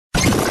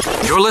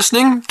You're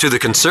listening to The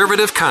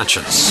Conservative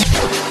Conscience.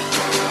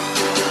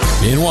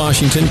 In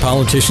Washington,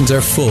 politicians are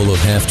full of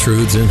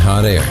half-truths and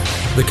hot air.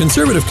 The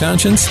Conservative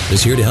Conscience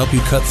is here to help you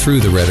cut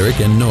through the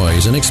rhetoric and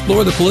noise and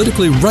explore the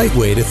politically right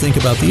way to think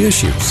about the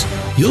issues.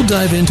 You'll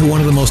dive into one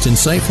of the most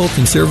insightful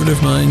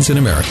conservative minds in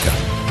America.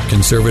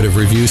 Conservative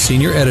Review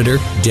Senior Editor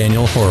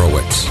Daniel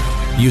Horowitz.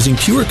 Using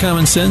pure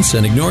common sense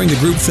and ignoring the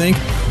groupthink,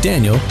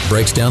 Daniel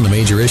breaks down the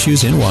major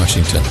issues in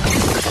Washington.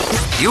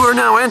 You are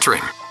now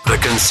entering The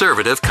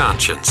Conservative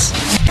Conscience.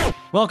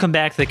 Welcome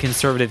back to The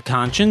Conservative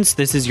Conscience.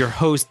 This is your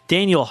host,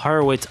 Daniel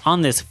Horowitz,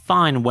 on this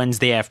fine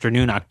Wednesday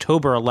afternoon,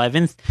 October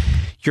 11th,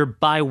 your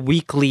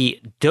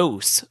bi-weekly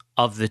dose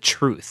of the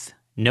truth.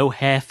 No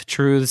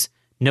half-truths,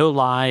 no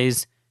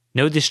lies,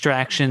 no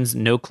distractions,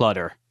 no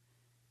clutter.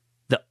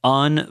 The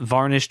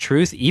unvarnished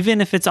truth, even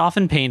if it's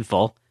often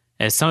painful,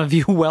 as some of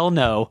you well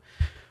know,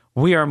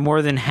 we are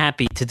more than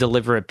happy to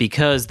deliver it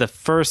because the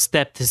first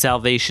step to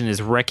salvation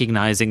is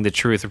recognizing the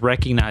truth,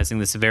 recognizing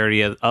the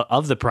severity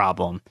of the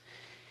problem,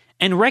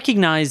 and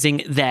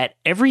recognizing that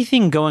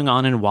everything going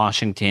on in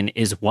Washington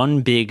is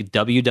one big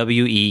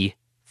WWE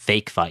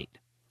fake fight.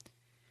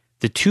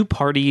 The two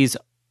parties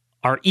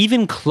are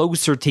even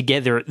closer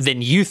together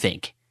than you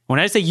think. When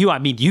I say you, I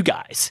mean you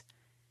guys.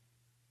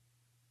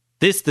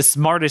 The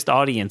smartest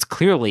audience,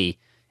 clearly,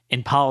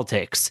 in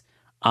politics.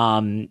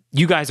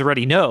 You guys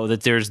already know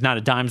that there's not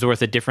a dime's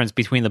worth of difference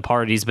between the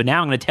parties, but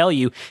now I'm going to tell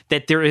you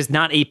that there is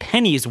not a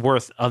penny's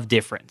worth of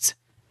difference.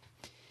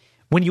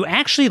 When you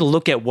actually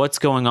look at what's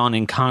going on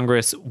in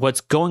Congress,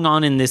 what's going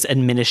on in this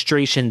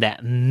administration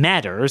that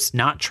matters,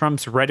 not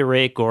Trump's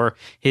rhetoric or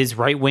his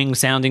right-wing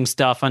sounding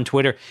stuff on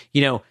Twitter,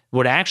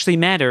 what actually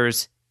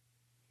matters,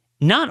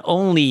 not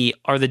only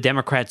are the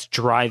Democrats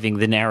driving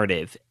the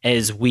narrative,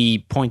 as we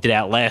pointed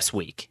out last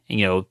week,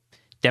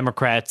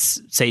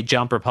 Democrats say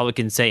jump,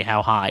 Republicans say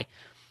how high.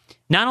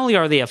 Not only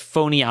are they a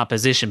phony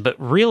opposition, but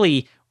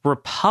really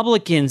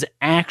Republicans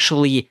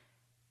actually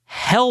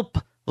help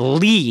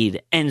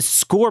lead and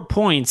score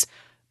points,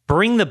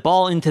 bring the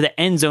ball into the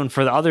end zone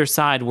for the other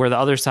side where the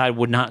other side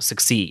would not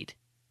succeed.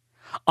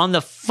 On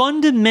the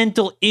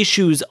fundamental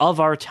issues of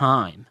our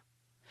time,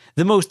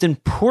 the most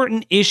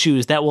important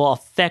issues that will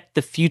affect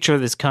the future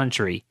of this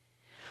country,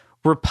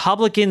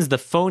 Republicans, the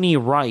phony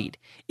right,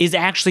 is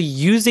actually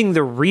using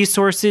the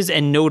resources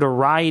and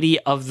notoriety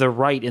of the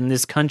right in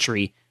this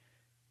country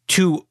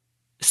to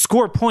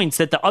score points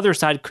that the other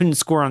side couldn't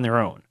score on their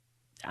own.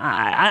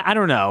 I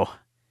don't know.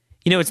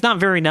 It's not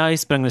very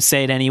nice, but I'm going to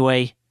say it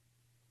anyway.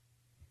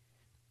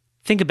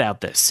 Think about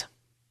this.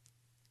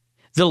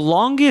 The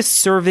longest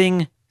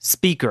serving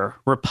speaker,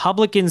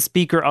 Republican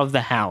Speaker of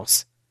the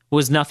House,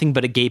 was nothing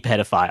but a gay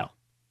pedophile.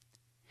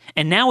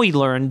 And now we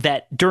learned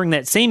that during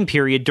that same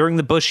period, during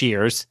the Bush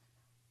years,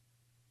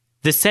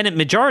 the Senate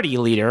Majority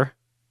Leader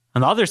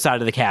on the other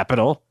side of the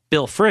Capitol,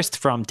 Bill Frist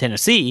from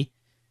Tennessee,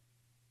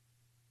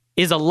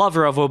 is a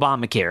lover of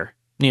Obamacare.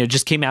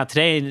 Just came out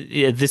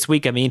this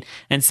week,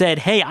 and said,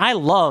 hey, I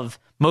love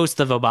most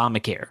of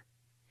Obamacare.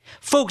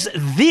 Folks,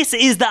 this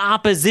is the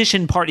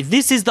opposition party.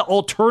 This is the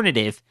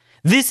alternative.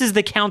 This is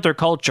the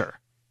counterculture.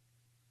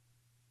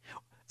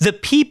 The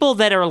people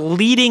that are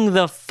leading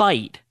the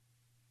fight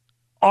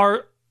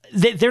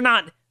they're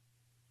not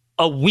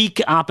a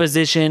weak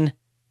opposition.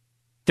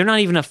 They're not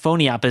even a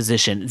phony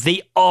opposition.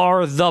 They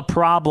are the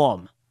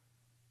problem.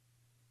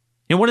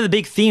 One of the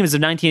big themes of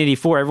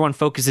 1984, everyone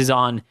focuses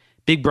on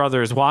Big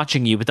Brother is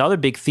watching you, but the other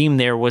big theme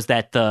there was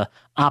that the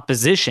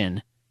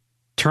opposition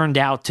turned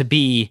out to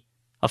be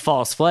a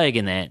false flag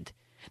in the end.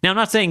 Now, I'm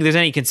not saying there's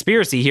any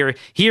conspiracy here.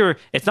 Here,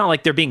 it's not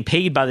like they're being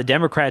paid by the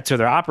Democrats or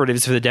they're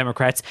operatives for the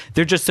Democrats.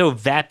 They're just so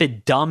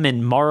vapid, dumb,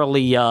 and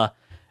morally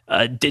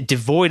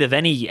devoid of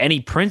any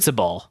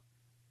principle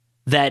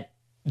that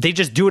they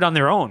just do it on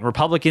their own.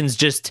 Republicans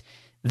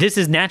this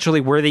is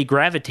naturally where they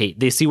gravitate.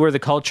 They see where the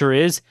culture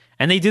is,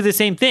 and they do the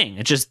same thing.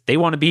 It's just they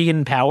want to be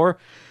in power,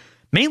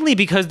 mainly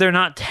because they're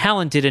not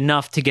talented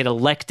enough to get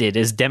elected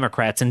as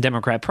Democrats in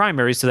Democrat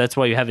primaries, so that's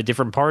why you have a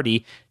different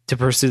party to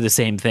pursue the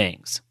same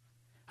things.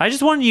 I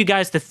just wanted you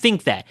guys to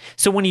think that.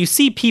 So when you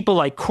see people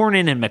like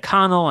Cornyn and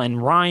McConnell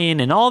and Ryan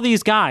and all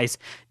these guys,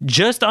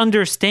 just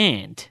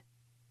understand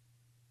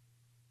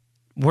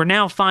we're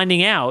now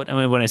finding out,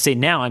 when I say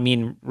now, I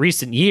mean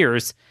recent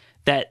years,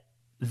 that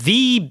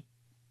the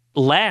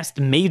last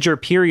major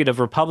period of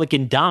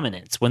Republican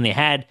dominance, when they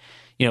had,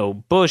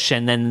 Bush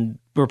and then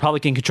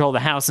Republican control of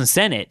the House and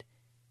Senate,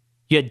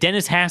 you had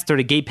Dennis Hastert,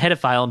 a gay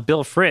pedophile, and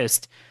Bill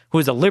Frist, who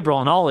is a liberal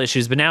on all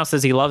issues, but now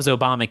says he loves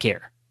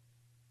Obamacare.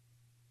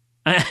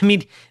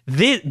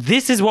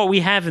 This is what we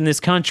have in this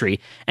country,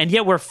 and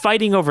yet we're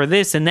fighting over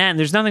this and that, and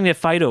there's nothing to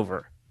fight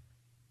over.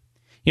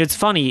 It's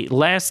funny,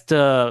 last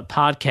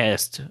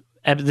podcast,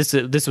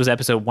 this was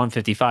episode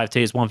 155,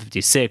 today's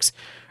 156.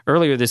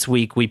 Earlier this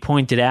week, we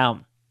pointed out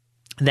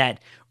that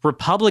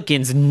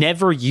Republicans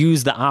never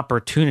use the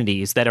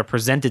opportunities that are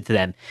presented to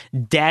them,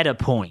 data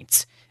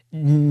points,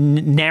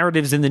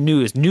 narratives in the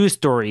news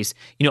stories.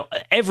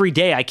 Every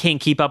day I can't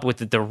keep up with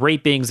the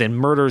rapings and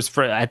murders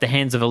at the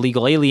hands of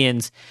illegal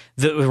aliens,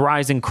 the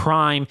rise in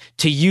crime,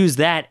 to use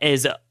that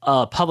as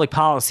a public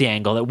policy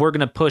angle that we're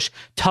going to push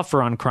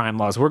tougher on crime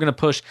laws. We're going to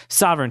push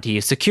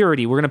sovereignty,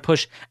 security. We're going to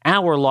push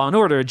our law and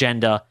order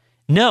agenda.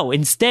 No,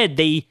 instead,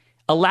 they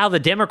allow the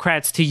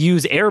Democrats to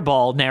use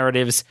airball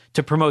narratives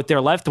to promote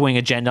their left-wing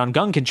agenda on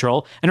gun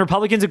control, and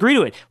Republicans agree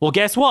to it. Well,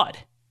 guess what?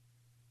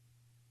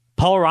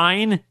 Paul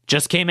Ryan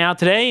just came out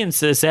today and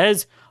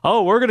says,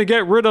 oh, we're going to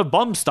get rid of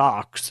bump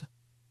stocks.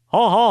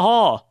 Ha, ha,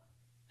 ha.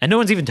 And no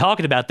one's even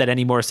talking about that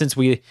anymore since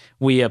we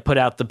put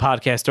out the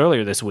podcast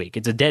earlier this week.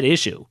 It's a dead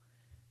issue.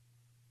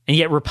 And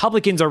yet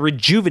Republicans are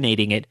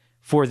rejuvenating it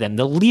for them.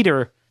 The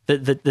leader,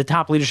 the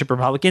top leadership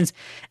Republicans.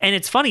 And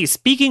it's funny,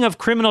 speaking of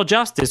criminal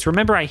justice,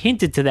 remember I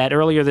hinted to that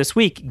earlier this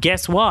week.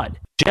 Guess what?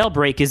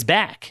 Jailbreak is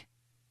back.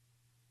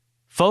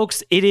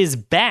 Folks, it is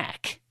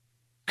back.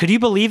 Could you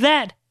believe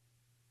that?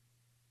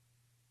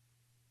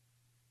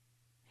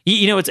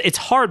 It's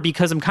hard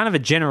because I'm kind of a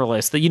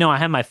generalist. I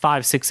have my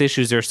 5-6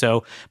 issues or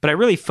so, but I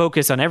really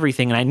focus on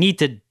everything, and I need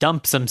to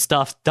dump some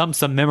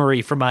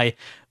memory from my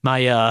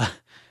my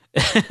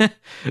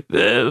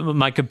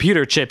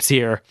computer chips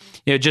here,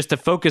 just to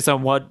focus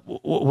on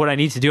what I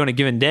need to do on a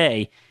given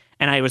day.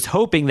 And I was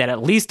hoping that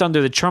at least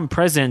under the Trump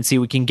presidency,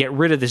 we can get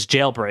rid of this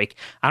jailbreak.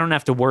 I don't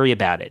have to worry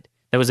about it.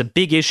 That was a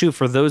big issue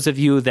for those of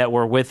you that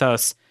were with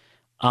us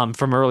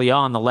from early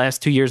on, the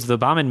last 2 years of the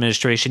Obama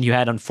administration. You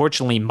had,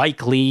 unfortunately,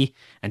 Mike Lee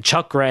and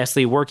Chuck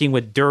Grassley working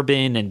with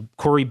Durbin and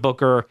Cory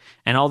Booker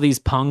and all these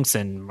punks,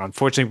 and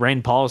unfortunately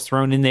Rand Paul is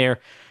thrown in there.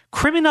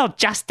 Criminal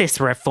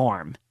justice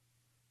reform,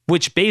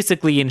 which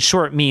basically, in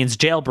short, means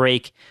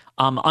jailbreak,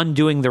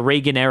 undoing the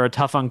Reagan-era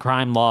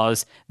tough-on-crime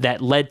laws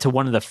that led to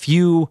one of the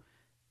few,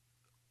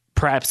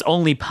 perhaps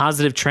only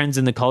positive trends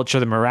in the culture,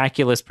 the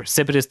miraculous,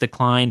 precipitous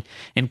decline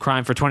in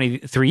crime for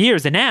 23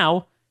 years. And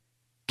now,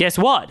 guess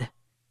what?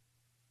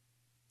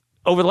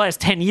 Over the last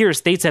 10 years,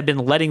 states have been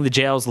letting the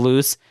jails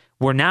loose.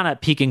 We're not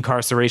at peak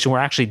incarceration. We're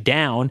actually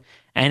down.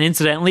 And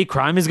incidentally,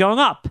 crime is going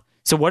up.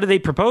 So what do they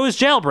propose?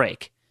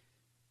 Jailbreak.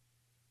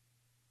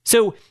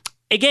 So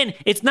again,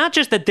 it's not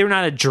just that they're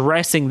not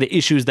addressing the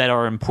issues that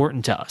are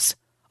important to us.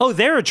 Oh,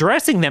 they're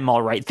addressing them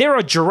all right. They're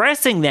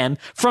addressing them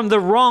from the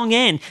wrong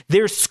end.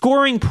 They're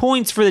scoring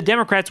points for the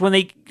Democrats when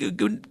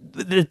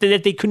that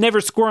they could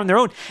never score on their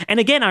own. And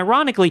again,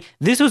 ironically,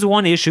 this was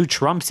one issue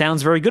Trump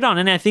sounds very good on,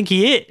 and I think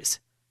he is.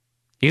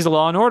 He's a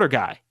law and order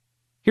guy.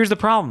 Here's the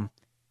problem.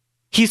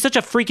 He's such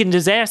a freaking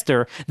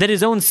disaster that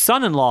his own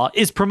son-in-law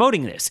is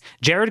promoting this.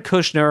 Jared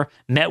Kushner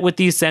met with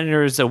these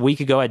senators a week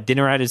ago at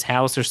dinner at his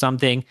house or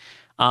something,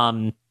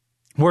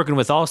 working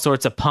with all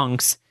sorts of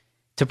punks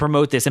to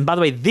promote this. And by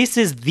the way, this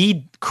is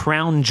the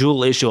crown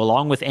jewel issue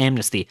along with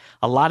amnesty.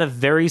 A lot of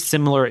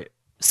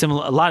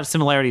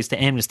similarities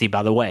to amnesty,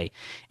 by the way,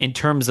 in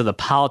terms of the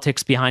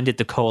politics behind it,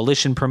 the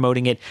coalition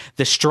promoting it,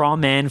 the straw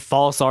man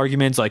false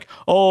arguments like,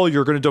 oh,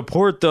 you're going to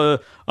deport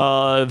the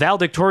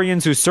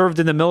valedictorians who served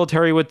in the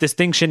military with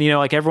distinction,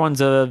 like everyone's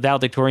a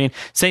valedictorian.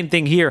 Same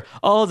thing here.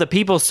 Oh, the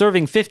people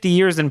serving 50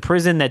 years in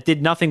prison that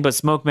did nothing but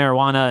smoke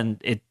marijuana, and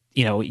it,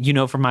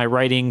 from my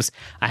writings,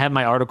 I have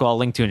my article I'll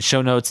link to in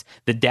show notes.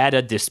 The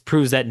data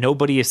disproves that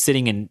nobody is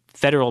sitting in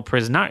federal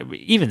prison, not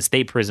even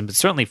state prison, but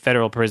certainly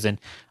federal prison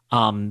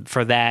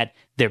for that.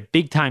 They're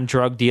big-time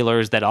drug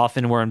dealers that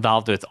often were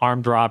involved with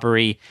armed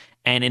robbery.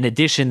 And in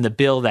addition, the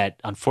bill that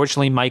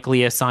unfortunately Mike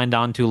Lee has signed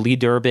on to, Lee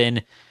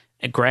Durbin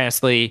and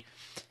Grassley,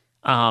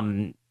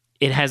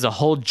 it has a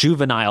whole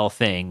juvenile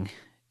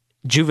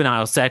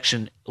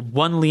section,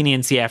 one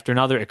leniency after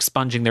another,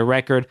 expunging their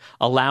record,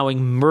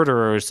 allowing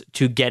murderers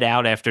to get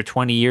out after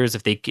 20 years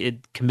if they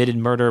committed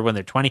murder when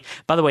they're 20.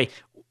 By the way,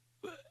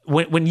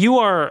 when you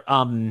are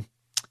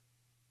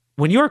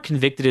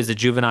convicted as a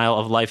juvenile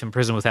of life in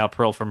prison without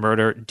parole for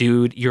murder,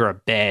 dude, you're a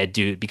bad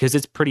dude, because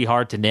it's pretty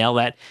hard to nail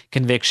that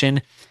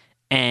conviction.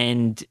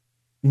 And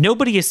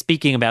nobody is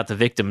speaking about the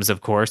victims,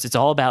 of course. It's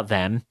all about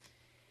them.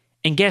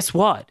 And guess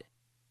what?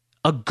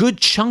 A good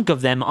chunk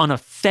of them on a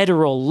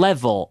federal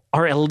level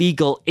are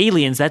illegal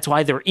aliens. That's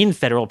why they're in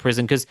federal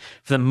prison, because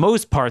for the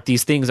most part,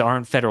 these things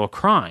aren't federal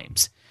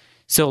crimes.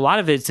 So a lot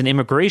of it's an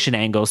immigration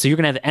angle. So you're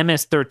going to have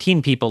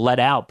MS-13 people let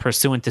out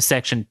pursuant to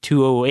Section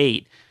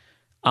 208,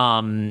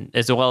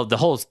 as well as the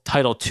whole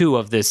Title II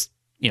of this,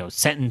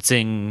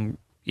 sentencing,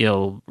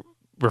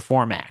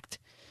 Reform Act.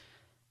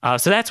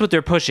 So that's what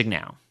they're pushing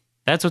now.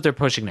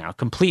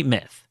 Complete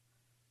myth.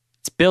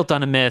 It's built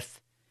on a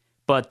myth,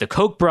 but the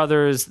Koch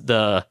brothers,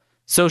 the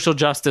social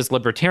justice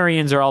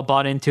libertarians are all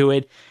bought into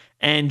it.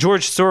 And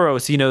George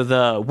Soros,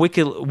 the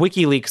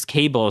WikiLeaks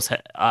cables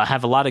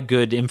have a lot of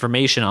good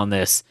information on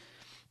this.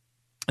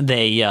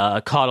 They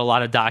caught a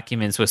lot of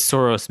documents with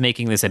Soros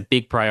making this a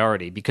big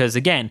priority because,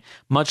 again,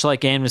 much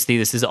like amnesty,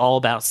 this is all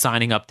about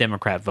signing up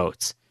Democrat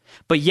votes.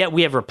 But yet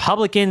we have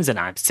Republicans, and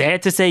I'm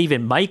sad to say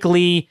even Mike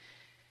Lee.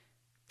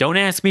 Don't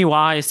ask me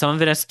why. Some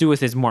of it has to do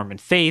with his Mormon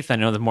faith. I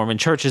know the Mormon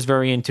church is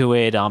very into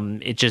it.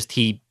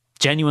 He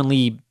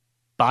genuinely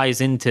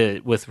buys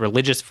into with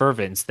religious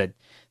fervence that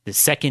the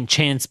second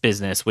chance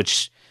business,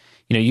 which,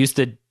 used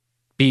to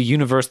be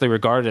universally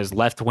regarded as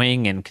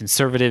left-wing, and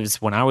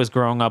conservatives, when I was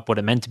growing up, what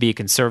it meant to be a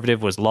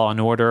conservative was law and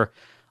order.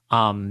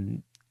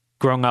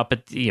 Growing up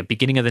at the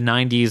beginning of the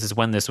 90s is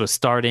when this was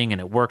starting, and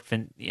it worked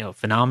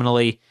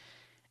phenomenally.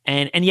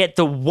 And yet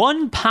the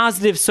one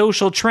positive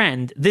social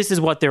trend, this is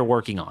what they're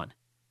working on.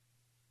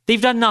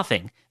 They've done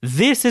nothing.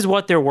 This is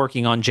what they're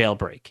working on,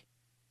 Jailbreak.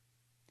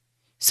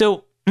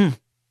 So,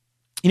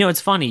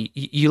 it's funny.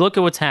 You look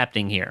at what's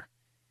happening here.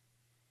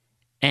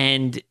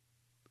 And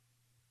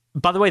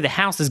by the way, the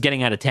House is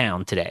getting out of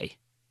town today.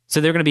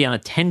 So they're going to be on a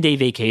 10-day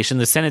vacation.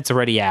 The Senate's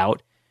already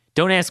out.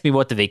 Don't ask me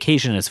what the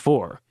vacation is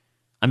for.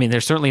 I mean,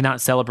 they're certainly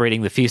not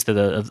celebrating the Feast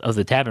of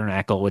the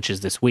Tabernacle, which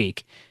is this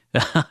week.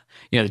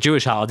 The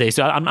Jewish holiday.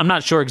 So I'm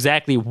not sure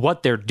exactly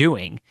what they're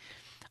doing,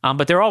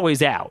 but they're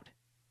always out.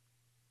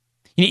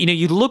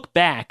 You look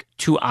back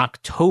to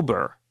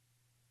October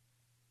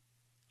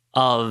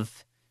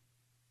of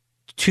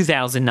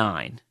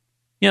 2009.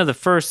 The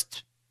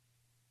first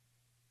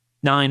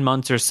 9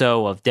 months or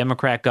so of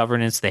Democrat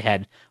governance. They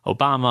had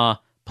Obama,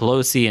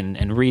 Pelosi,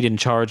 and Reid in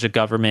charge of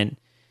government.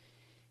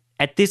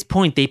 At this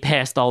point, they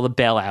passed all the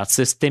bailouts,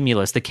 the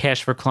stimulus, the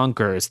cash for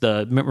clunkers,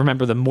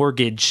 remember the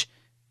mortgage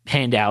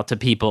handout to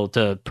people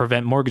to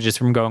prevent mortgages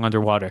from going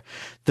underwater,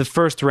 the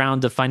first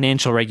round of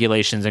financial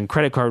regulations and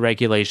credit card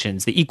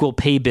regulations, the equal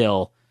pay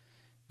bill,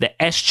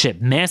 the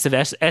S-chip, massive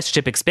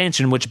S-chip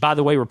expansion, which, by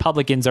the way,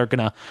 Republicans are going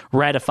to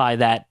ratify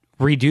that,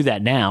 redo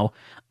that now,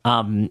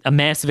 a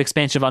massive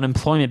expansion of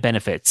unemployment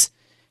benefits,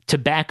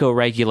 tobacco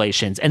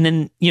regulations. And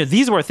then,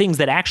 these were things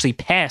that actually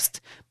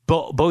passed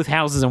both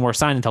houses and were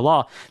signed into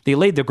law. They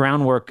laid the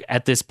groundwork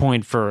at this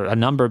point for a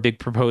number of big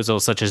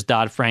proposals, such as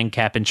Dodd-Frank,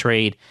 cap and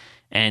trade,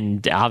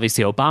 and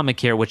obviously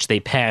Obamacare, which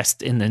they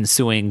passed in the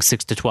ensuing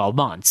 6 to 12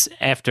 months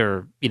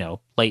after,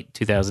 late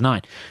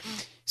 2009.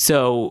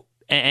 So,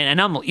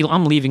 and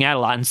I'm leaving out a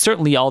lot, and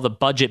certainly all the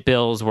budget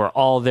bills were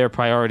all their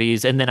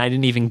priorities, and then I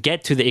didn't even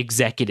get to the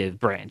executive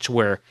branch,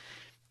 where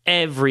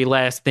every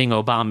last thing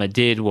Obama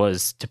did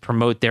was to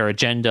promote their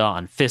agenda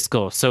on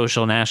fiscal,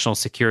 social, national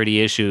security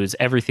issues,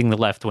 everything the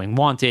left wing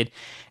wanted.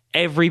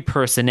 Every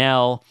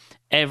personnel,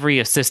 every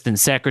assistant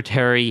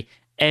secretary,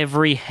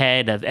 every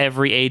head of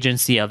every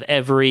agency, of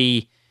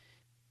every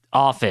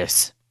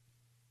office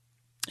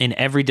in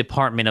every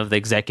department of the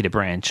executive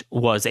branch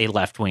was a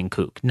left-wing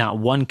kook. Not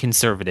one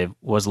conservative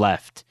was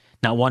left.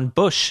 Not one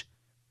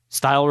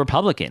Bush-style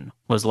Republican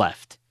was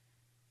left.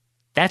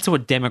 That's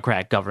what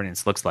Democrat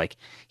governance looks like.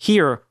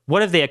 Here,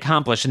 what have they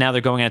accomplished? And now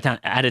they're going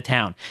out of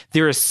town.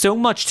 There is so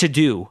much to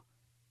do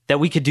that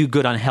we could do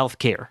good on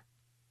healthcare,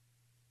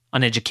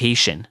 on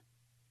education,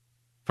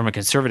 from a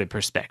conservative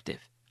perspective,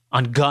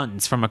 on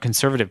guns from a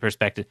conservative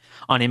perspective,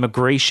 on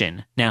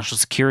immigration, national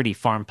security,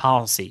 foreign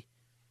policy.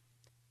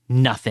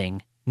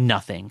 Nothing.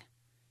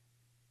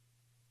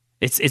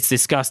 It's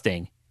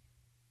disgusting.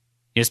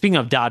 Speaking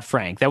of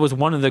Dodd-Frank, that was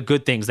one of the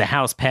good things. The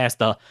House passed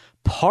a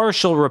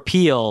partial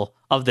repeal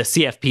of the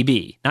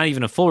CFPB. Not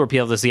even a full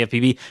repeal of the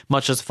CFPB,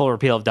 much less a full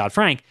repeal of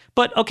Dodd-Frank.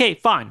 But okay,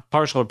 fine,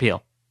 partial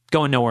repeal.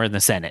 Going nowhere in the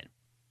Senate.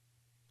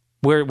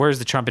 Where's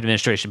the Trump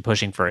administration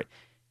pushing for it?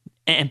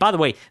 And by the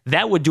way,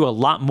 that would do a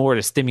lot more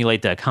to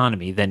stimulate the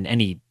economy than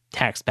any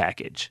tax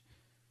package.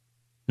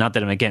 Not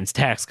that I'm against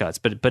tax cuts,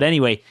 but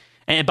anyway.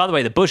 And by the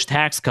way, the Bush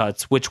tax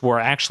cuts, which were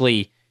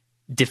actually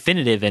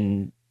definitive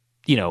and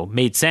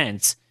made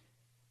sense,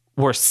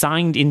 were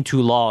signed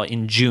into law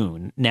in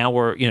June. Now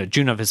we're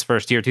June of his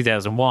first year,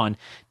 2001.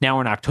 Now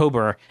we're in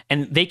October,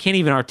 and they can't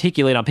even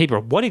articulate on paper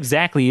what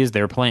exactly is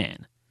their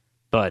plan.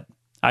 But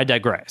I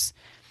digress.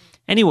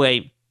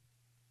 Anyway,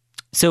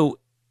 so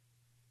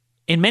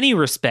in many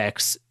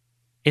respects,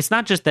 it's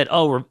not just that,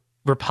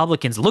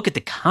 Republicans, look at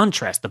the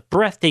contrast, the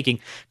breathtaking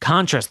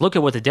contrast. Look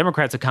at what the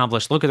Democrats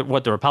accomplished. Look at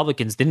what the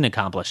Republicans didn't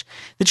accomplish.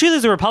 The truth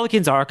is the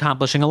Republicans are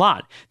accomplishing a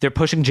lot. They're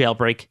pushing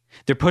Jailbreak.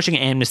 They're pushing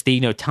amnesty.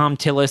 Tom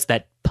Tillis,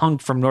 that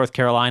punk from North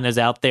Carolina, is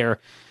out there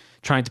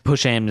trying to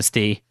push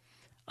amnesty.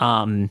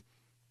 They're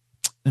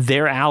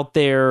out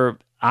there,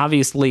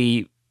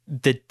 obviously,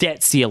 the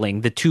debt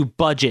ceiling, the two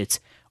budgets,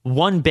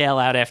 one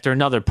bailout after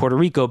another, Puerto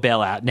Rico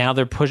bailout. Now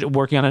they're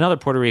working on another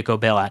Puerto Rico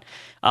bailout.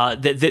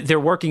 They're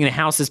working, the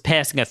House is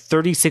passing a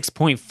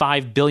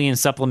 $36.5 billion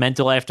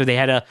supplemental after they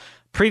had a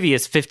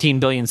previous $15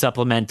 billion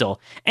supplemental.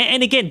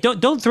 And again,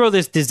 don't throw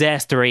this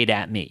disaster aid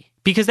at me,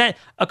 because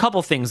a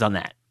couple things on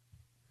that.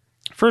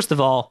 First of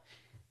all,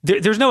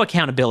 there's no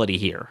accountability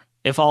here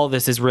if all of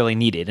this is really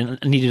needed and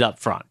needed up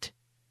front.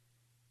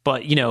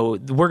 But, we're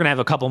going to have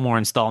a couple more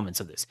installments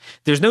of this.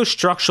 There's no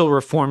structural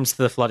reforms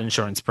to the flood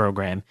insurance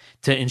program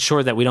to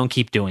ensure that we don't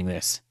keep doing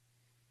this.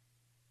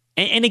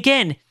 And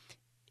again,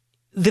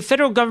 the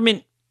federal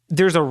government,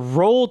 there's a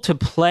role to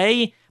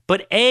play,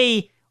 but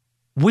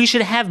we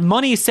should have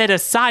money set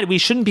aside. We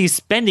shouldn't be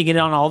spending it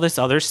on all this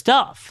other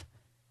stuff.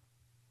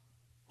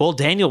 Well,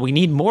 Daniel, we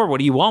need more. What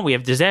do you want? We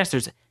have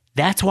disasters.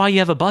 That's why you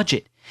have a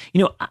budget.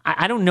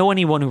 I don't know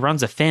anyone who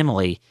runs a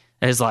family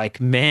that is like,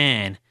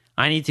 man,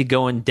 I need to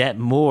go in debt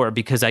more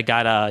because I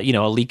got a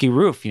leaky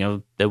roof,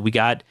 that we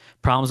got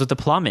problems with the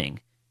plumbing.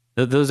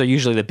 Those are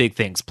usually the big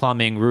things: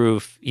 plumbing,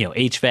 roof,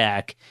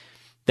 HVAC,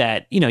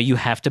 that, you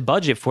have to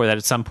budget for that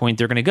at some point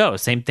they're going to go.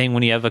 Same thing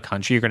when you have a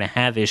country, you're going to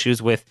have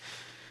issues with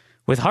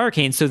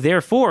hurricanes. So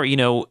therefore,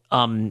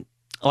 the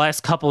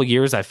last couple of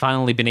years, I've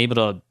finally been able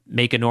to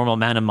make a normal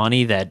amount of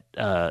money that,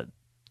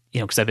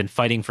 because I've been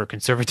fighting for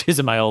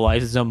conservatism my whole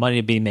life. There's no money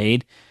to be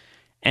made.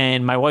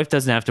 And my wife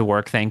doesn't have to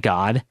work, thank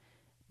God.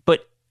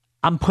 But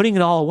I'm putting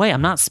it all away.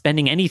 I'm not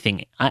spending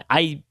anything.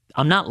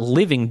 I'm not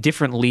living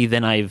differently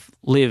than I've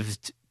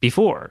lived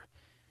before.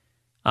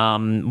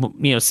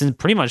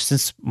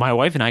 Since my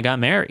wife and I got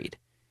married.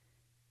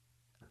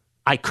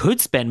 I could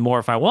spend more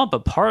if I want,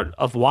 but part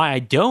of why I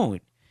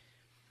don't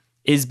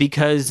is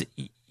because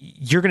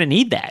you're going to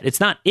need that. It's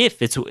not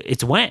if,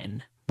 it's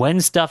when. When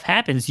stuff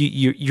happens,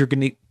 you're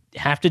going to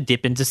have to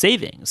dip into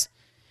savings.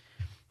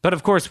 But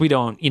of course we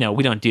don't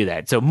do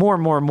that. So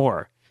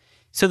more.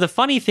 So the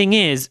funny thing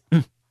is,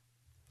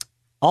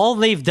 all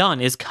they've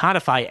done is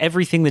codify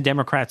everything the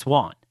Democrats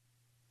want.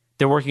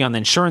 They're working on the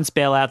insurance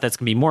bailout. That's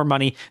going to be more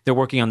money. They're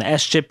working on the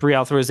S-chip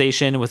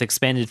reauthorization with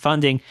expanded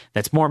funding.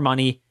 That's more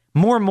money.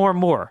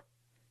 More.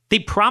 They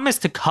promise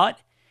to cut.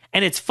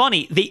 And it's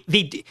funny. They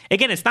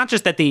again, it's not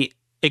just that they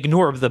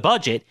ignore the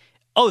budget.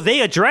 Oh,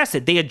 they address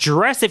it. They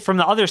address it from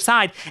the other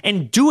side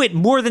and do it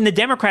more than the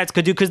Democrats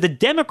could do, because the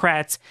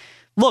Democrats,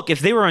 look, if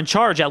they were in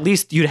charge, at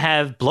least you'd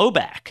have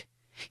blowback.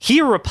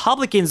 Here,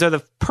 Republicans are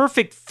the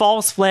perfect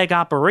false flag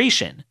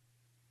operation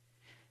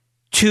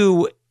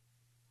to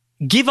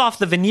give off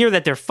the veneer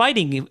that they're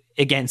fighting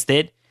against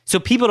it, so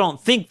people don't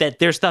think that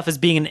their stuff is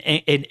being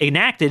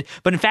enacted,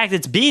 but in fact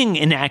it's being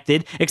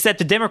enacted, except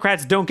the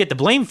Democrats don't get the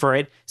blame for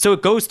it, so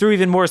it goes through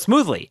even more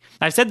smoothly.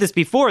 I've said this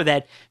before,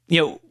 that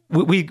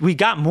we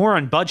got more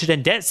on budget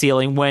and debt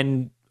ceiling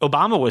when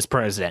Obama was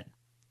president.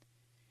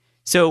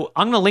 So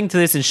I'm going to link to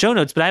this in show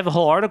notes, but I have a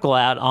whole article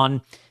out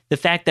on the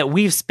fact that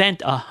we've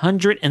spent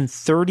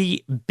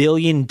 $130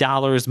 billion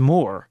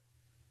more.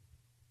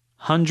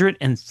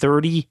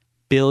 $130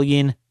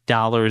 billion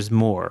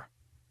more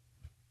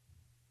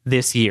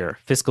this year,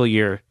 fiscal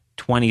year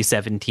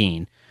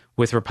 2017,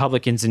 with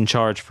Republicans in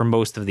charge for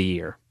most of the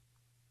year.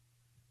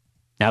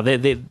 Now,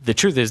 the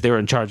truth is they were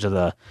in charge of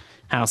the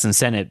House and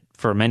Senate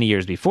for many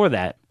years before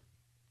that.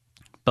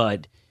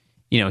 But,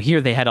 here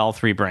they had all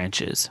three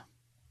branches.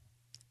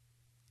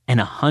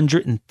 And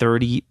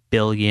 $130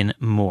 billion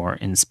more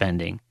in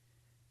spending.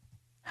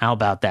 How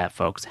about that,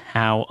 folks?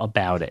 How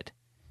about it?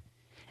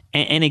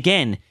 And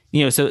again,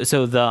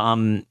 so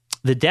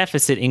the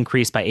deficit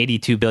increased by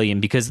 $82 billion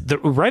because the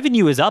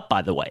revenue is up,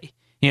 by the way.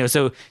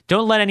 So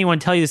don't let anyone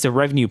tell you this is a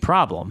revenue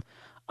problem.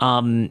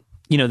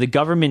 The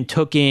government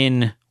took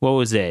in, what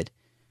was it?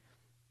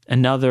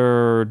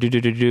 Another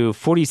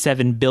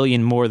 $47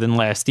 billion more than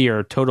last year,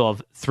 a total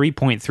of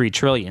 $3.3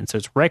 trillion. So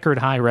it's record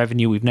high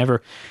revenue. We've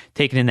never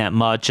taken in that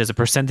much as a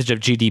percentage of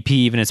GDP.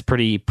 Even it's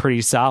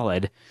pretty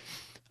solid.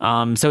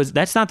 So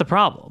that's not the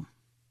problem.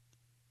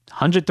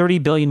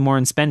 $130 billion more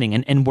in spending,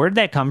 and where did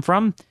that come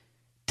from?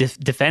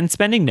 Defense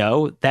spending?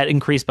 No, that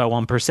increased by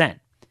 1%.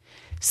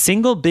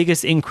 Single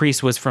biggest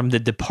increase was from the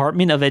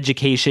Department of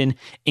Education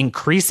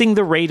increasing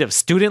the rate of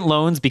student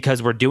loans,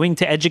 because we're doing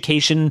to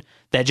education,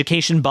 the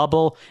education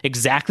bubble,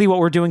 exactly what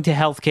we're doing to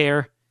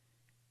healthcare,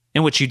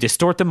 in which you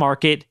distort the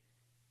market,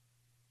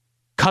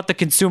 cut the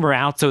consumer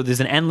out, so there's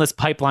an endless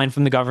pipeline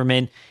from the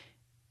government,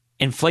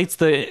 inflates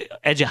the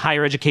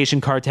higher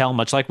education cartel,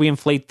 much like we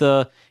inflate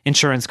the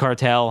insurance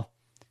cartel,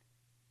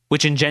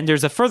 which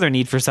engenders a further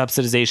need for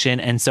subsidization,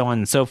 and so on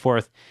and so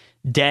forth.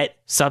 Debt,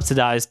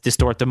 subsidize,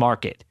 distort the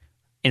market.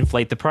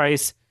 Inflate the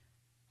price,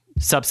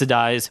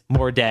 subsidize,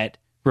 more debt,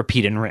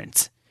 repeat and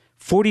rinse.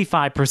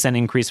 45%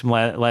 increase from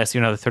last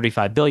year, another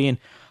 $35 billion.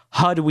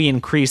 HUD, we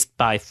increased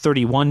by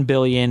 $31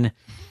 billion.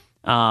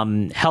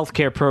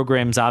 Healthcare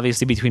programs,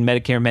 obviously between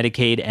Medicare,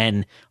 Medicaid,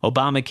 and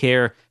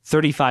Obamacare,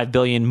 $35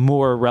 billion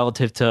more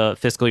relative to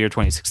fiscal year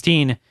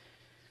 2016.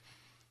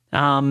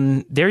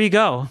 There you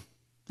go.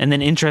 And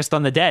then interest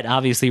on the debt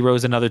obviously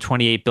rose another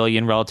 $28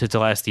 billion relative to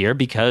last year,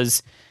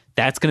 because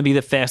that's going to be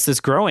the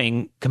fastest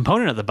growing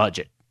component of the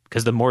budget,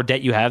 because the more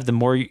debt you have, the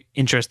more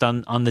interest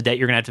on the debt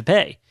you're going to have to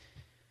pay.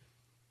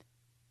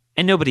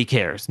 And nobody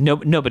cares.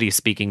 Nobody's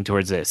speaking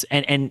towards this.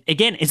 And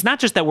again, it's not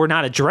just that we're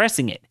not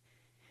addressing it.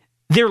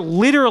 They're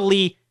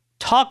literally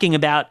talking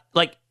about,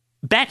 like,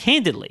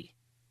 backhandedly.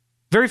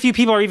 Very few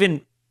people are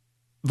even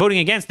voting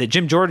against it.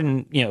 Jim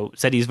Jordan,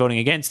 said he's voting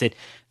against it.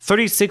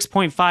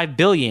 $36.5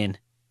 billion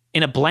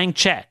in a blank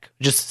check,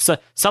 just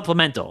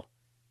supplemental,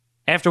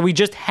 after we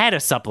just had a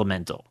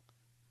supplemental.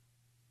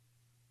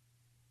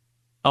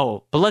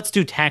 Oh, but let's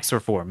do tax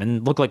reform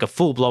and look like a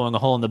fool blowing a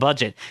hole in the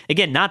budget.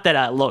 Again, not that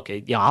I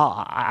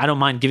don't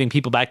mind giving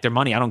people back their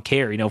money. I don't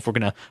care. If we're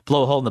going to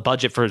blow a hole in the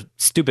budget for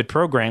stupid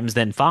programs,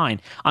 then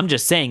fine. I'm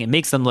just saying it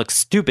makes them look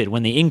stupid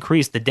when they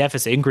increase the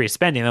deficit, increase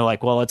spending. They're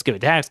like, well, let's give a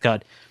tax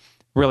cut.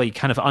 Really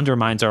kind of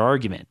undermines our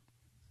argument.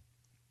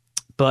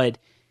 But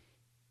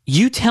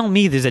you tell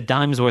me there's a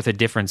dime's worth of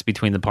difference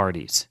between the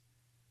parties.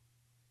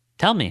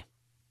 Tell me.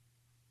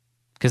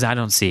 Because I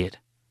don't see it.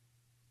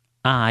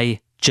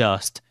 I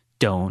just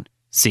don't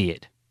see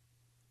it.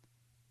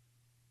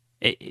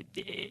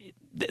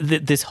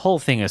 This whole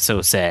thing is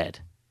so sad.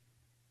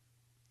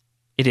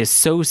 It is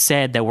so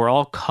sad that we're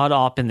all caught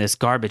up in this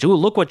garbage. Ooh,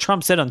 look what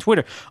Trump said on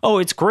Twitter. Oh,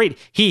 it's great.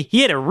 He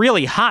had a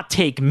really hot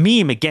take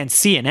meme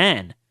against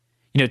CNN.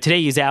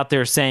 Today he's out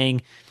there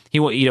saying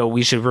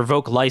we should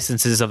revoke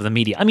licenses of the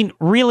media. I mean,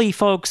 really,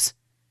 folks?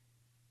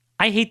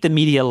 I hate the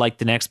media like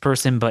the next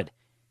person, but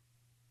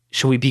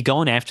should we be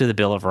going after the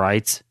Bill of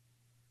Rights?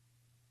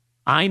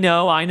 I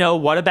know.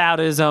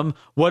 Whataboutism.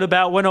 What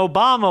about when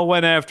Obama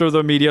went after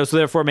the media, so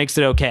therefore it makes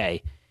it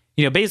okay?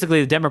 Basically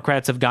the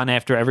Democrats have gone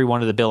after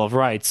everyone of the Bill of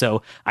Rights,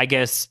 so I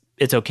guess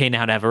it's okay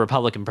now to have a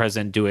Republican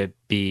president do it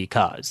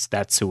because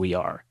that's who we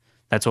are.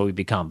 That's what we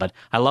become. But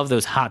I love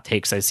those hot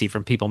takes I see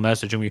from people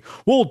messaging me,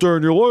 well,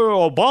 Daniel,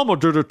 Obama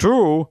did it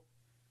too.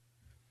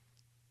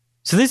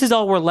 So this is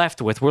all we're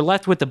left with. We're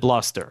left with the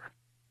bluster.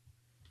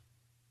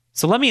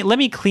 So let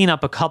me clean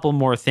up a couple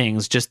more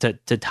things just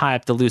to tie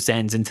up the loose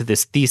ends into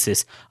this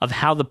thesis of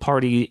how the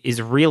party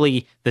is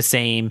really the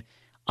same.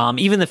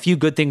 Even the few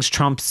good things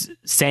Trump's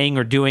saying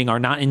or doing are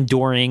not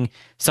enduring.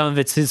 Some of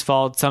it's his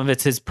fault. Some of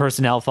it's his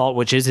personnel fault,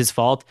 which is his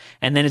fault.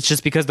 And then it's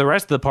just because the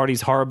rest of the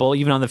party's horrible,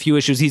 even on the few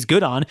issues he's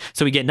good on.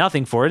 So we get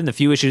nothing for it. And the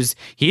few issues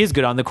he is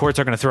good on, the courts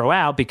are going to throw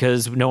out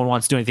because no one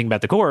wants to do anything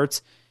about the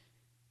courts.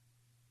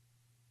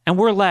 And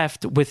we're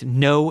left with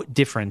no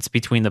difference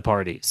between the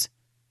parties.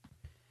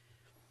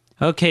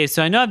 Okay,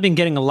 so I know I've been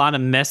getting a lot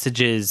of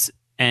messages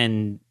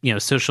and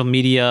social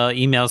media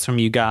emails from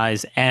you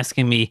guys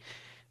asking me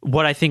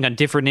what I think on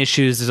different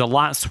issues. There's a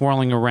lot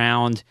swirling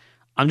around.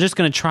 I'm just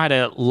going to try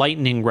to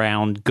lightning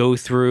round go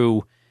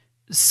through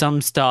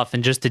some stuff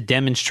and just to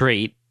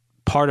demonstrate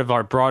part of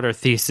our broader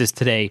thesis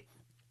today,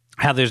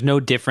 how there's no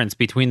difference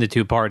between the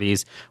two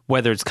parties,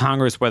 whether it's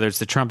Congress, whether it's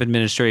the Trump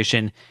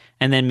administration,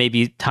 and then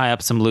maybe tie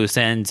up some loose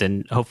ends,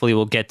 and hopefully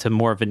we'll get to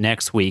more of it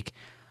next week.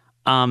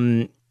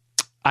 Iran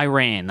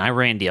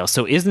deal.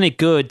 So isn't it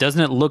good?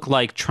 Doesn't it look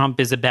like Trump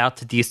is about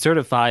to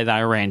decertify the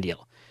Iran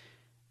deal?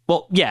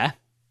 Well, yeah.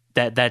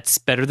 That's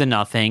better than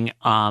nothing.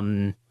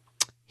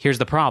 Here's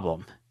the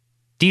problem.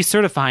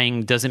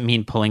 Decertifying doesn't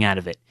mean pulling out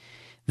of it.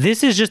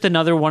 This is just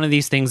another one of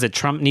these things that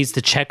Trump needs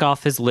to check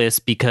off his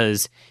list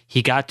because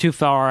he got too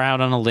far out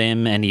on a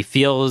limb and he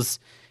feels,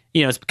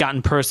 it's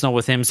gotten personal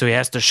with him, so he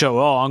has to show,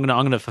 I'm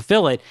gonna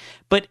fulfill it.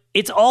 But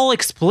it all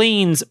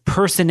explains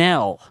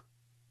personnel.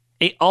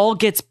 It all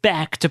gets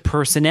back to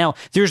personnel.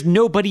 There's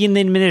nobody in the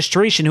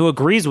administration who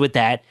agrees with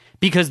that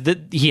because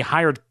he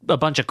hired a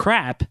bunch of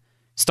crap,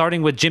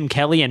 starting with Jim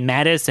Kelly and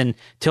Mattis and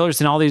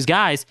Tillerson, all these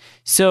guys.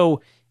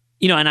 So,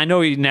 and I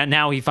know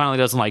now he finally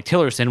doesn't like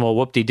Tillerson. Well,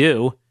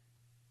 whoop-de-doo.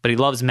 But he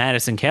loves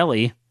Mattis and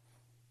Kelly.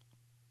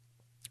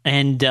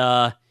 And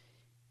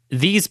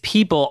these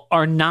people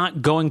are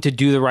not going to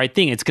do the right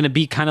thing. It's going to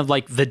be kind of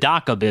like the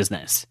DACA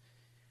business,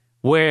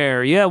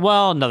 where,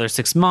 another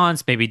 6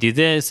 months, maybe do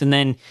this, and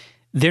then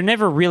they're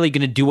never really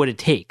going to do what it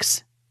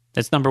takes.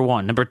 That's number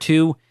one. Number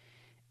two,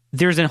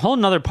 there's a whole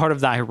nother part of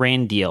the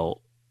Iran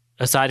deal,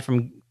 aside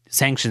from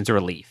sanctions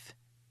relief.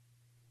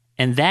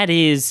 And that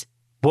is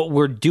what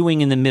we're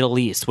doing in the Middle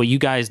East, what you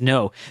guys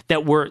know,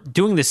 that we're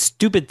doing this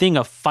stupid thing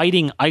of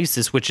fighting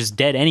ISIS, which is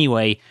dead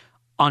anyway,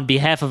 on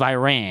behalf of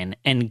Iran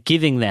and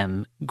giving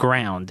them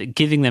ground,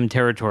 giving them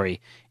territory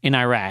in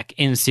Iraq,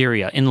 in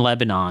Syria, in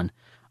Lebanon.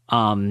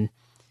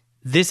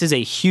 This is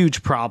a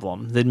huge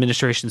problem, the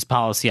administration's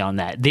policy on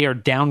that. They are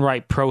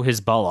downright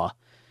pro-Hezbollah.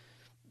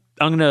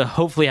 I'm going to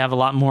hopefully have a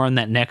lot more on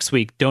that next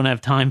week. Don't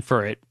have time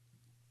for it.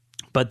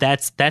 But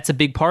that's a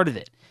big part of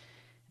it.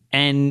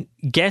 And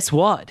guess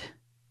what?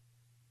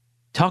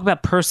 Talk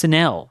about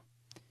personnel.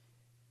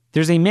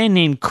 There's a man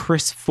named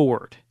Chris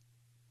Ford.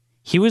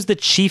 He was the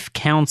chief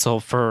counsel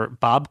for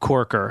Bob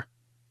Corker,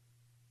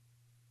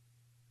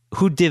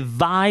 who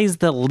devised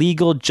the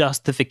legal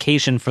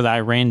justification for the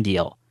Iran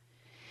deal.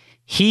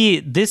 He,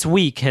 this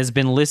week, has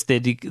been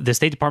listed, the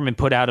State Department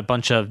put out a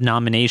bunch of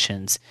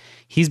nominations.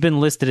 He's been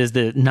listed as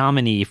the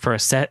nominee for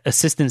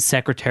Assistant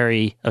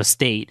Secretary of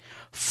State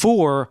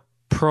for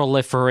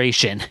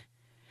proliferation.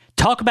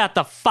 Talk about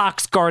the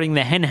fox guarding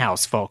the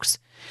henhouse, folks.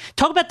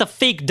 Talk about the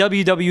fake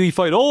WWE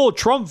fight. Oh,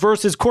 Trump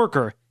versus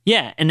Corker.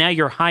 Yeah, and now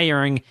you're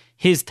hiring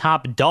his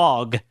top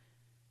dog,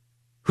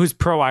 who's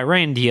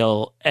pro-Iran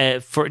deal,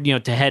 for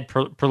to head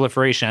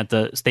proliferation at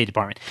the State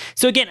Department.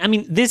 So again, I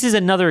mean, this is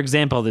another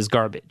example of this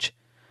garbage.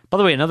 By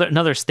the way,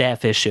 another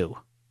staff issue.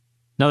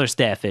 Another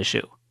staff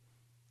issue.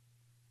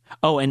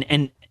 Oh,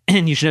 and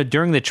you should know,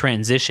 during the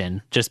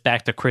transition, just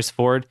back to Chris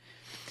Ford,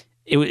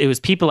 it was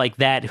people like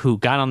that who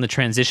got on the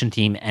transition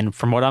team and,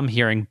 from what I'm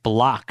hearing,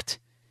 blocked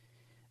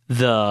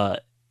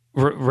the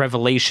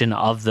revelation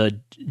of the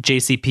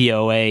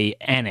JCPOA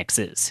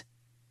annexes.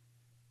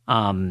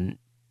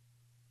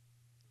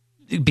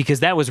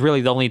 Because that was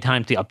really the only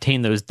time to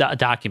obtain those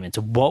documents.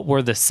 What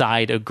were the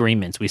side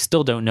agreements? We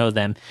still don't know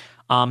them.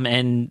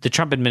 And the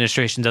Trump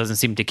administration doesn't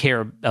seem to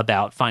care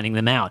about finding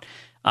them out.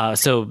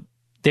 So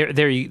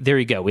there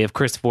you go. We have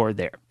Chris Ford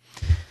there.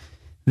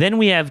 Then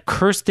we have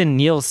Kirstjen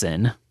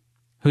Nielsen,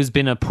 who's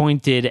been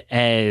appointed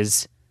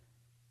as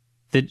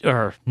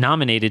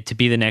nominated to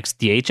be the next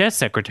DHS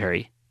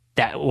secretary.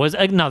 That was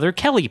another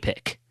Kelly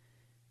pick.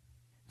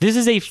 This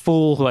is a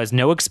fool who has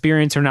no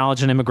experience or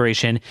knowledge in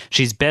immigration.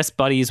 She's best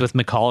buddies with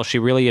McCall. She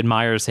really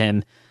admires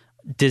him.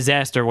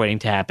 Disaster waiting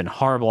to happen.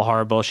 Horrible,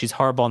 horrible. She's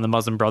horrible in the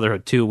Muslim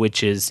Brotherhood too,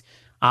 which is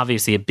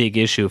obviously a big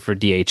issue for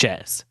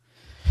DHS.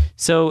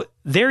 So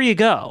there you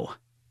go.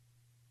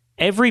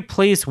 Every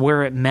place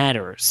where it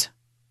matters,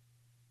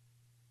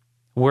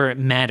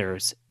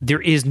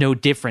 there is no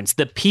difference.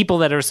 The people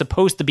that are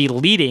supposed to be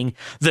leading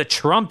the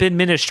Trump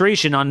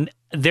administration on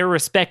their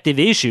respective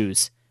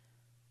issues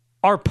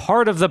are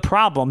part of the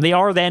problem. They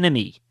are the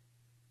enemy.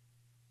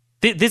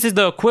 This is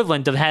the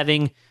equivalent of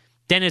having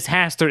Dennis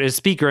Hastert as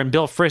Speaker and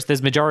Bill Frist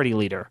as Majority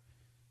Leader.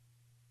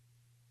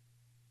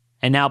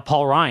 And now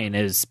Paul Ryan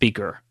is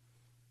Speaker.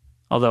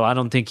 Although I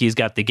don't think he's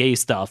got the gay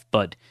stuff,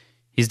 but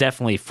he's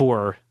definitely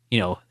for,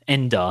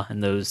 ENDA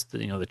and those, the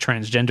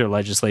transgender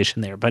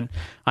legislation there. But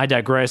I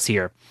digress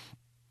here.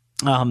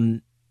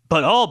 But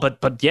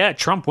yeah,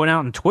 Trump went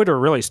out on Twitter,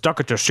 really stuck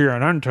it to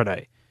CNN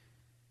today.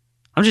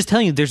 I'm just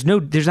telling you, there's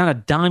not a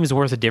dime's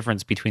worth of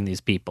difference between these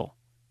people.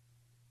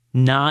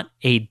 Not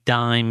a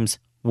dime's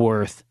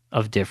worth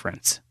of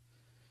difference.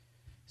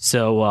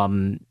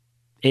 So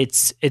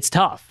it's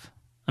tough.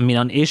 I mean,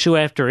 on issue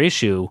after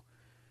issue,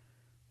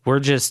 we're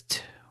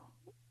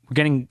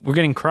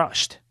getting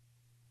crushed.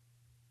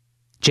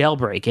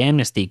 Jailbreak,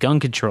 amnesty, gun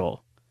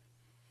control.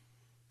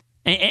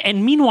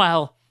 And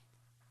meanwhile,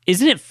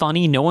 isn't it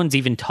funny no one's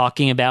even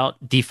talking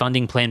about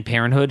defunding Planned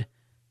Parenthood?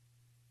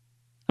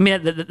 I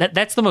mean,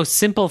 that's the most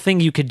simple thing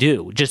you could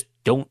do. Just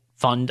don't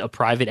fund a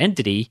private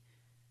entity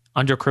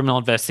under criminal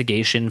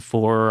investigation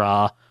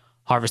for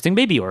harvesting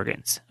baby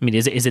organs. I mean,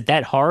 is it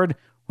that hard?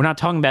 We're not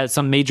talking about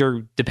some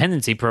major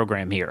dependency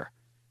program here.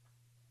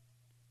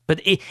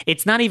 But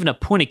it's not even a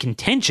point of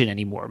contention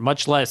anymore,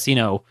 much less,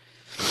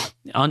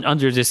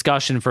 under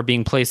discussion for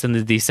being placed in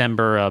the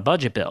December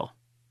budget bill.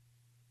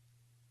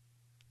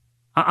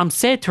 I'm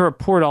sad to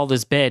report all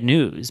this bad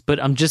news,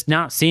 but I'm just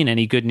not seeing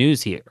any good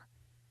news here.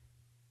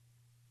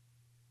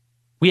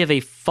 We have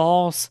a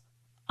false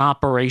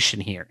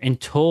operation here.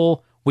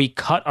 Until we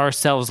cut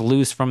ourselves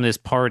loose from this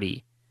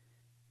party,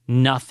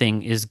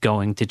 nothing is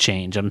going to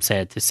change, I'm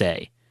sad to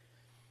say.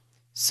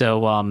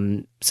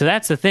 So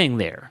that's the thing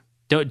there.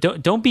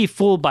 Don't be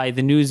fooled by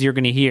the news you're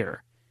going to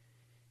hear.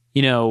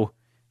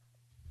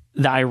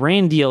 The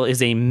Iran deal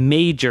is a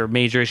major,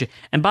 major issue.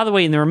 And by the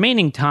way, in the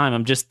remaining time,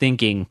 I'm just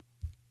thinking,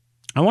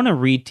 I want to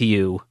read to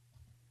you,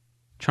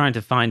 trying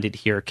to find it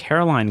here.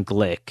 Caroline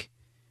Glick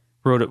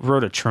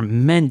wrote a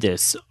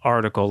tremendous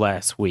article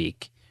last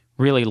week,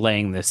 really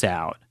laying this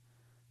out.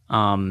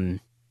 I'm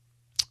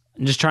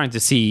just trying to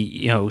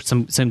see,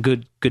 some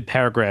good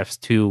paragraphs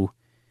to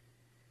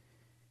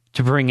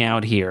bring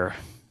out here.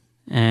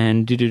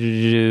 And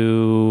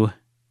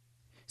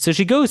so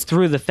she goes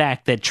through the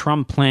fact that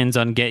Trump plans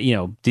on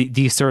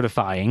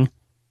decertifying,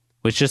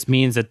 which just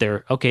means that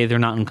they're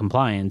not in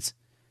compliance.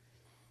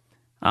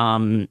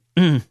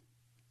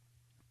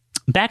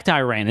 Back to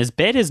Iran. As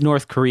bad as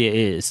North Korea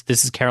is,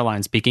 this is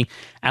Caroline speaking,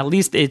 at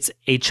least it's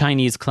a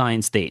Chinese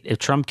client state. If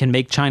Trump can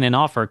make China an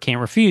offer, can't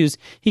refuse,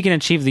 he can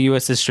achieve the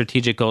U.S.'s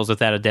strategic goals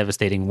without a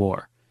devastating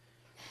war.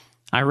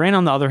 Iran,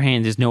 on the other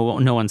hand, is no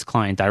one's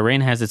client.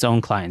 Iran has its own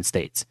client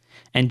states.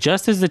 And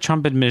just as the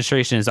Trump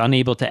administration is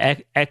unable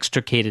to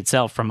extricate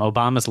itself from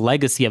Obama's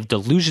legacy of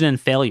delusion and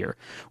failure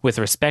with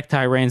respect to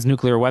Iran's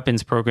nuclear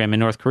weapons program in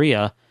North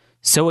Korea,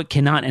 so it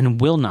cannot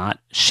and will not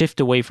shift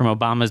away from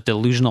Obama's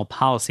delusional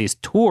policies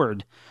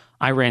toward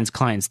Iran's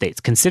client states.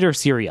 Consider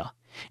Syria.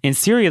 In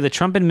Syria, the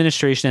Trump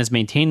administration has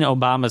maintained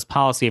Obama's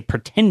policy of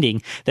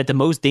pretending that the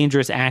most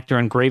dangerous actor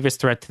and gravest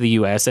threat to the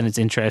U.S. and its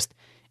interest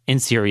in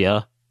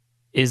Syria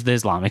is the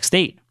Islamic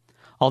State.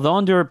 Although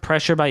under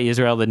pressure by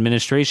Israel, the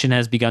administration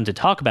has begun to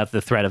talk about the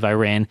threat of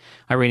Iranian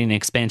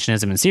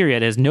expansionism in Syria.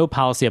 It has no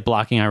policy of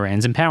blocking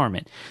Iran's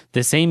empowerment.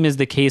 The same is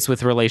the case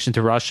with relation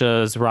to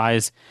Russia's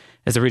rise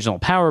as a regional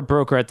power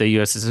broker at the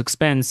U.S.'s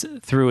expense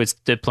through its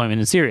deployment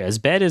in Syria. As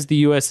bad as the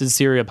U.S.'s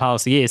Syria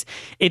policy is,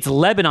 its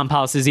Lebanon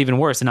policy is even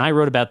worse. And I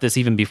wrote about this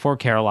even before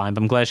Caroline,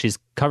 but I'm glad she's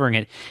covering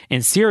it.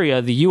 In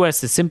Syria, the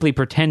U.S. is simply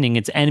pretending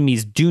its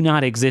enemies do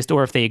not exist,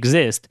 or if they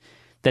exist,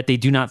 that they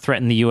do not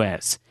threaten the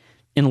U.S.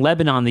 In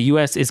Lebanon, the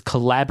U.S. is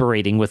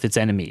collaborating with its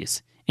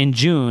enemies. In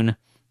June,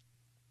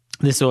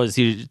 this was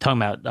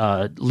talking about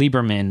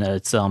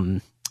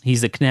Lieberman.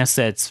 He's the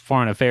Knesset's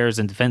Foreign Affairs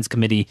and Defense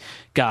Committee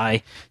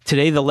guy.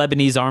 Today, the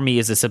Lebanese army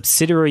is a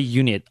subsidiary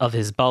unit of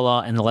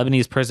Hezbollah, and the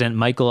Lebanese president,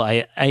 Michael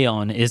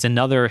Aoun, is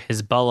another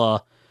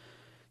Hezbollah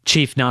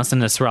chief Nasser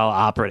Nasrallah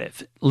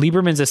operative.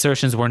 Lieberman's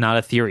assertions were not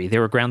a theory. They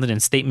were grounded in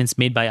statements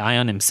made by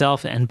Aoun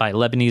himself and by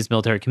Lebanese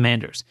military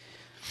commanders.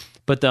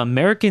 But the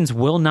Americans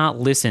will not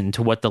listen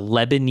to what the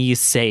Lebanese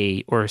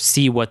say or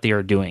see what they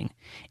are doing.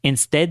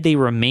 Instead, they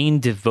remain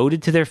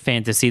devoted to their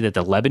fantasy that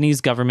the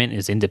Lebanese government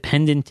is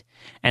independent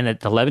and that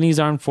the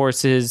Lebanese armed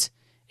forces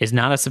is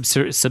not a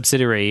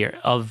subsidiary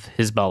of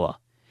Hezbollah.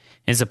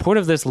 In support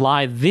of this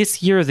lie,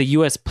 this year the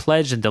U.S.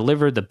 pledged and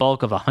delivered the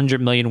bulk of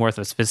 $100 million worth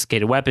of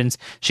sophisticated weapons.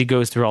 She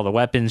goes through all the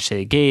weapons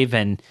she gave,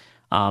 and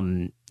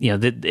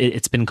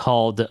It's been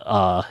called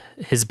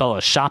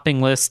Hezbollah's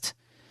shopping list.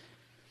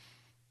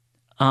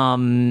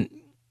 And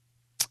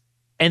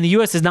the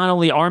U.S. is not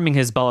only arming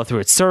Hezbollah through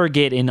its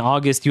surrogate. In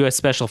August, U.S.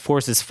 Special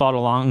Forces fought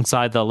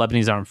alongside the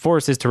Lebanese Armed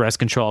Forces to wrest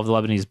control of the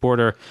Lebanese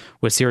border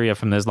with Syria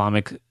from the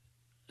Islamic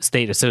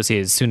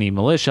State-associated Sunni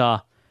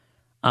militia.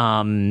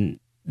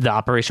 The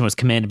operation was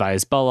commanded by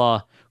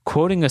Hezbollah.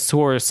 Quoting a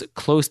source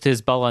close to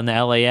Hezbollah in the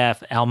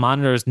LAF,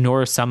 Al-Monitor's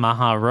Noor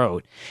Samaha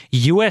wrote,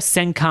 U.S.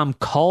 CENTCOM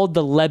called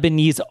the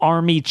Lebanese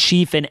army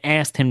chief and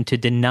asked him to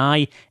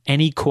deny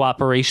any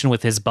cooperation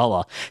with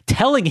Hezbollah,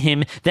 telling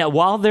him that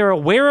while they're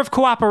aware of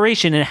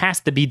cooperation, it has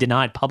to be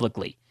denied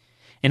publicly.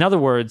 In other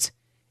words,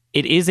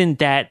 it isn't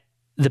that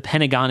the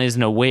Pentagon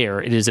isn't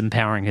aware it is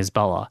empowering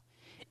Hezbollah.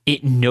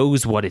 It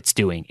knows what it's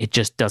doing. It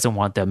just doesn't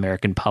want the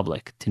American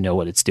public to know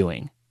what it's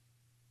doing.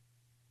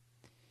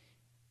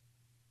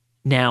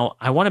 Now,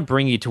 I want to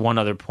bring you to one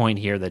other point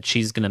here that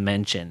she's going to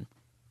mention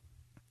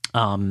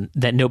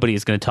that nobody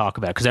is going to talk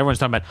about, because everyone's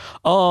talking about,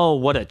 oh,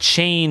 what a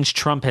change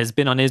Trump has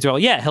been on Israel.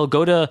 Yeah, he'll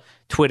go to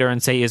Twitter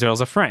and say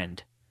Israel's a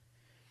friend.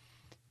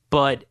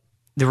 But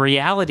the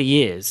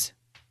reality is,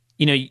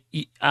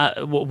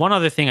 one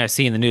other thing I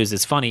see in the news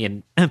is funny,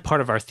 and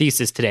part of our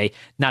thesis today,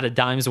 not a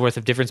dime's worth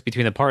of difference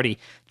between the party.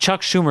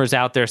 Chuck Schumer's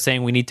out there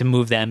saying we need to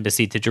move the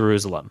embassy to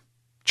Jerusalem,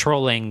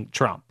 trolling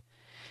Trump.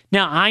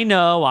 Now, I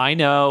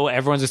know,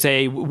 everyone's going to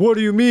say, what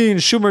do you mean?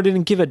 Schumer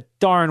didn't give a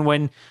darn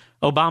when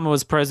Obama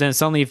was president.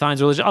 Suddenly he finds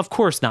religion. Of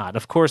course not.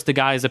 Of course the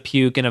guy's a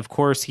puke, and of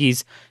course he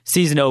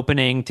sees an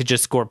opening to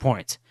just score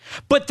points.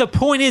 But the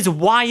point is,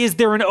 why is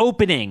there an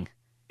opening?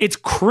 It's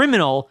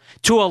criminal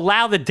to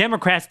allow the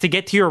Democrats to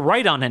get to your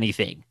right on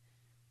anything,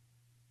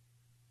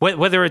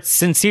 whether it's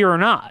sincere or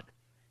not.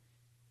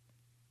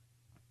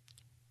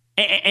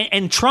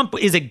 And Trump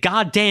is a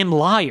goddamn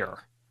liar.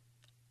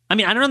 I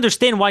mean, I don't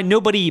understand why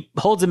nobody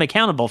holds him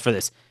accountable for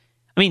this.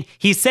 I mean,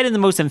 he said in the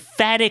most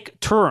emphatic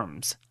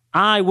terms,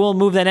 I will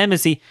move that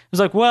embassy. It was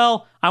like,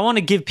 well, I want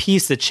to give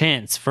peace a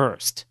chance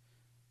first.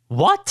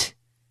 What?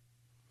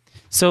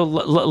 So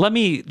let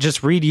me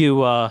just read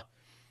you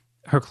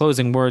her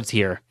closing words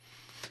here.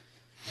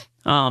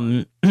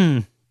 This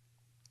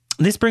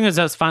brings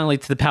us finally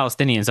to the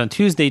Palestinians. On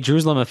Tuesday,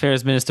 Jerusalem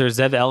Affairs Minister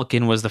Zev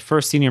Elkin was the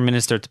first senior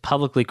minister to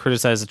publicly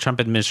criticize the Trump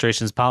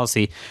administration's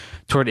policy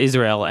toward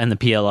Israel and the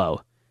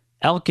PLO.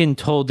 Elkin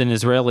told an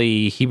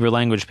Israeli Hebrew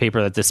language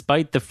paper that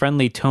despite the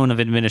friendly tone of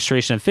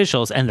administration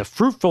officials and the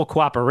fruitful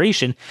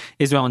cooperation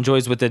Israel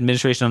enjoys with the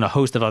administration on a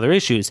host of other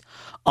issues,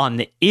 on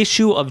the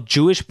issue of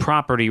Jewish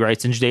property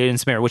rights in Judea and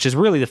Samaria, which is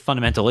really the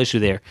fundamental issue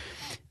there,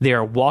 they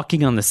are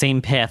walking on the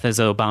same path as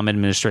the Obama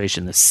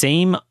administration. The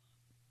same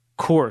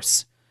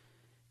course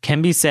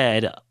can be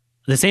said.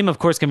 The same, of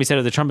course, can be said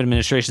of the Trump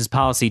administration's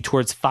policy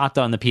towards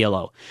Fatah and the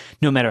PLO.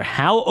 No matter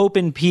how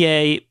open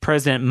PA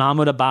President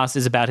Mahmoud Abbas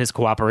is about his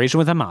cooperation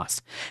with Hamas,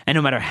 and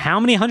no matter how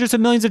many hundreds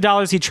of millions of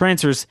dollars he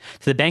transfers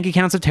to the bank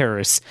accounts of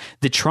terrorists,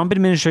 the Trump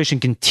administration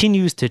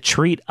continues to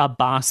treat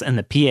Abbas and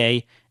the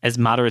PA as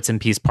moderates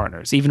and peace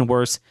partners. Even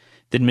worse,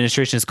 the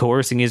administration is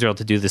coercing Israel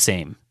to do the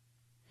same.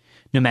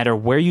 No matter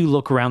where you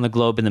look around the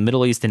globe in the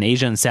Middle East and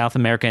Asia and South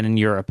America and in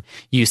Europe,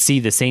 you see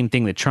the same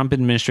thing. The Trump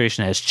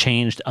administration has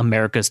changed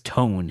America's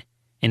tone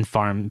in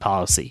foreign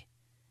policy.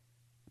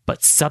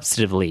 But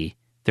substantively,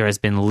 there has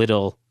been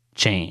little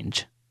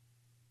change.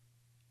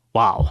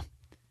 Wow.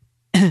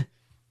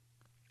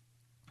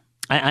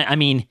 I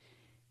mean,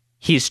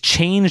 he's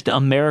changed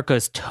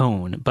America's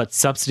tone, but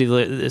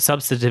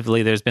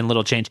substantively, there's been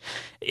little change.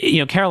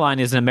 Caroline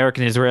is an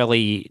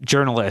American-Israeli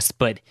journalist,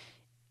 but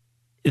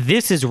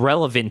this is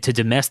relevant to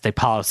domestic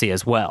policy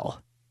as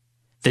well.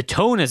 The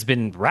tone has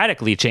been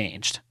radically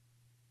changed.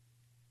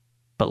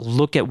 But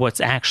look at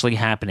what's actually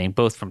happening,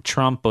 both from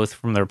Trump, both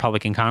from the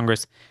Republican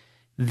Congress.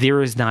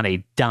 There is not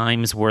a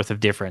dime's worth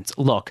of difference.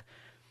 Look,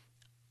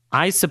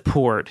 I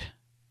support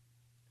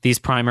these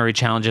primary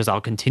challenges. I'll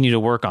continue to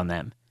work on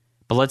them.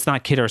 But let's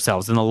not kid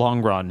ourselves. In the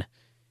long run,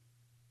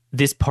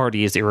 this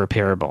party is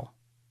irreparable.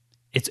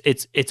 It's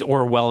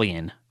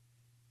Orwellian.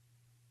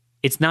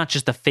 It's not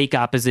just a fake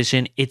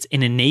opposition. It's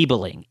an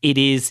enabling.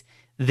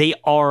 They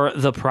are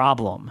the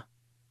problem.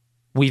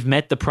 We've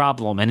met the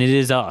problem, and it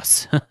is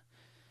us.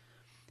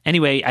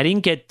 Anyway, I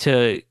didn't get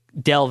to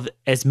delve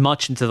as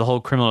much into the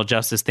whole criminal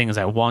justice thing as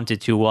I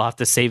wanted to. We'll have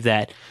to save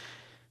that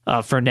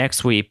for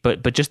next week.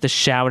 But just a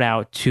shout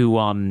out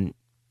to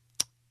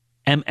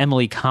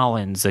Emily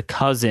Collins, a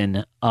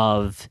cousin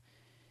of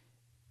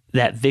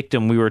that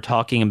victim we were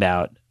talking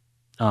about,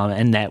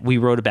 and that we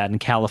wrote about in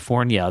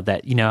California.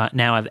 That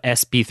now have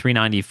SB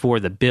 394,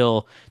 the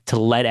bill to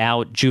let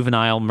out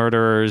juvenile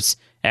murderers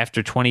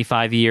after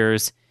 25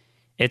 years.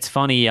 It's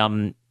funny.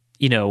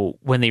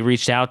 When they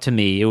reached out to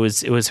me, it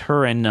was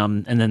her and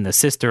then the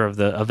sister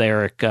of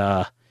Eric.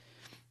 Her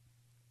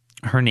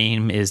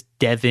name is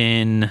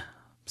Devin.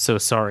 So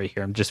sorry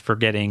here. I'm just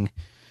forgetting.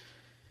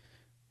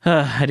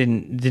 I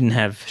didn't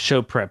have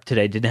show prep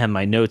today. Didn't have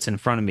my notes in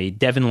front of me.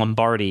 Devin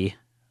Lombardi,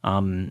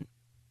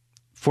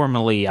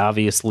 formerly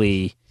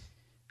obviously,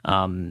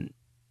 Devin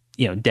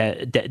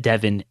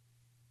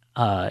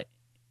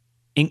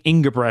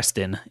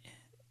Ingebretson.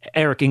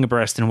 Eric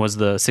Ingebretson was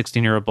the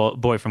 16-year-old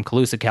boy from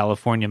Colusa,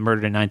 California,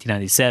 murdered in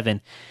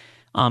 1997.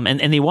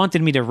 And they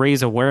wanted me to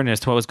raise awareness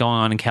to what was going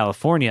on in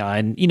California.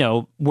 And,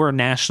 we're a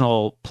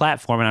national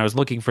platform, and I was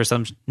looking for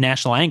some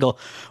national angle.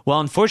 Well,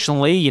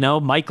 unfortunately,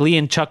 Mike Lee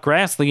and Chuck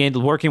Grassley, and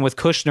working with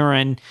Kushner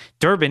and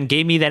Durbin,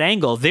 gave me that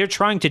angle. They're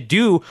trying to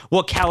do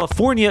what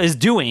California is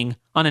doing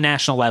on a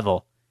national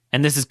level.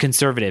 And this is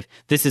conservative.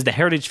 This is the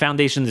Heritage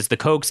Foundation. This is the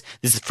Kochs.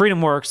 This is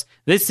Freedom Works.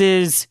 This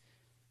is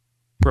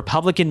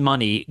Republican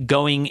money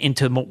going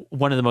into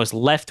one of the most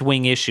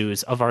left-wing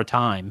issues of our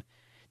time,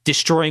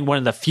 destroying one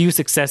of the few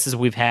successes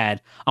we've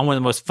had on one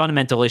of the most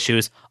fundamental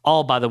issues,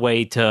 all, by the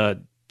way, to,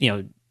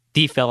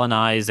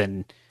 defelonize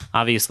and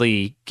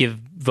obviously give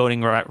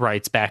voting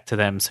rights back to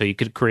them so you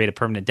could create a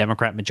permanent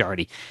Democrat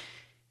majority.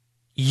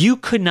 You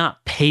could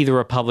not pay the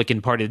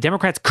Republican Party. The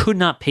Democrats could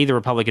not pay the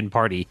Republican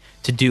Party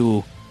to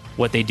do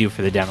what they do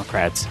for the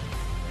Democrats.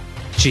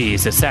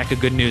 Geez, a sack of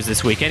good news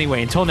this week.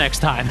 Anyway, until next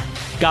time,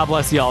 God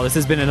bless y'all. This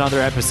has been another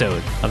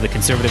episode of The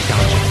Conservative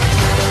Conscience.